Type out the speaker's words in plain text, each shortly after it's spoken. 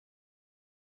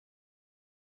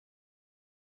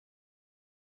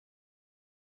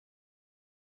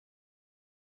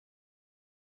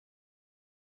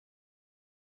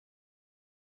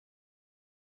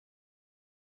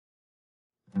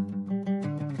I've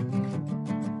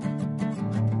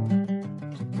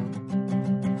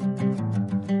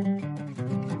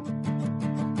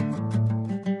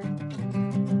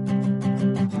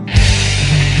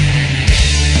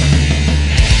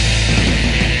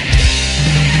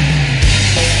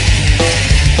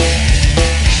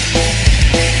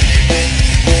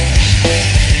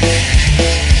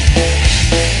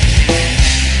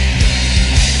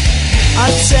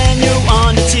seen you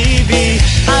on the TV,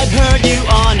 I've heard you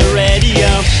on the radio,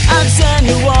 I've seen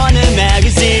you on a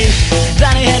magazine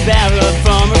that I had borrowed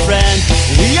from a friend.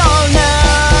 We all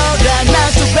know that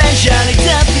masturbation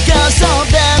exists because of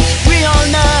them. We all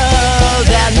know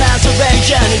that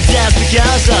masturbation exists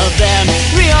because of them.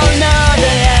 We all know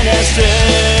that it is true.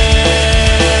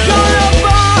 You're a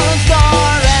porn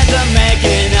star at the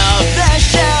making of the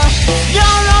show.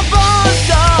 You're a porn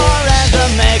star at the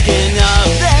making of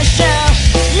the show.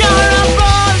 You're a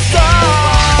porn star.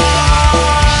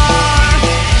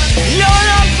 You're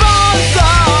a porn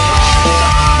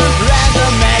star at the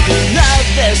making of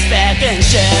this fucking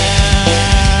show.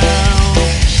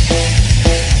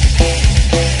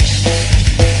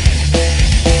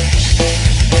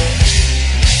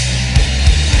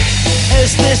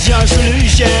 Is this your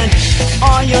solution?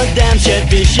 Or your damn shit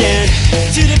vision?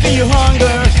 To defeat your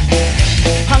hunger,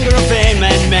 hunger of fame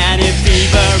and many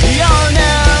fever. We all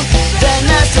know that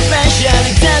masturbation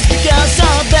exists because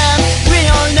of them. We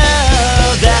all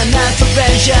know that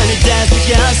masturbation exists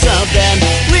because of them.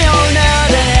 We all know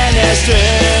that it is true.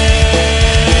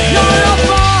 You're a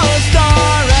porn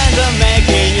star and the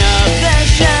making of the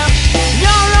show.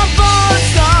 You're a porn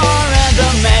star and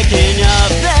the making of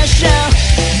the show.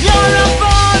 You're a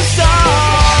porn star.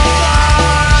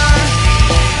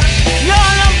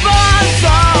 You're a porn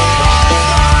star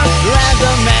and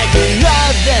the making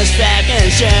of this fucking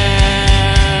show.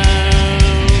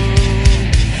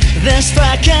 This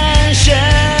fucking show.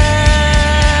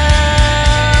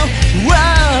 Whoa.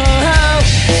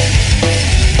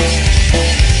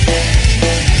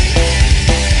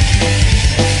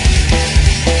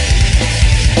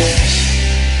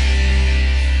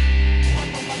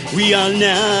 We all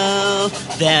know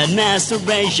that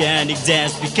masturbation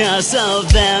exists because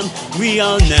of them. We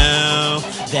all know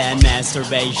that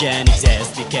masturbation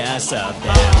exists because of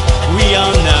them. We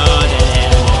all know that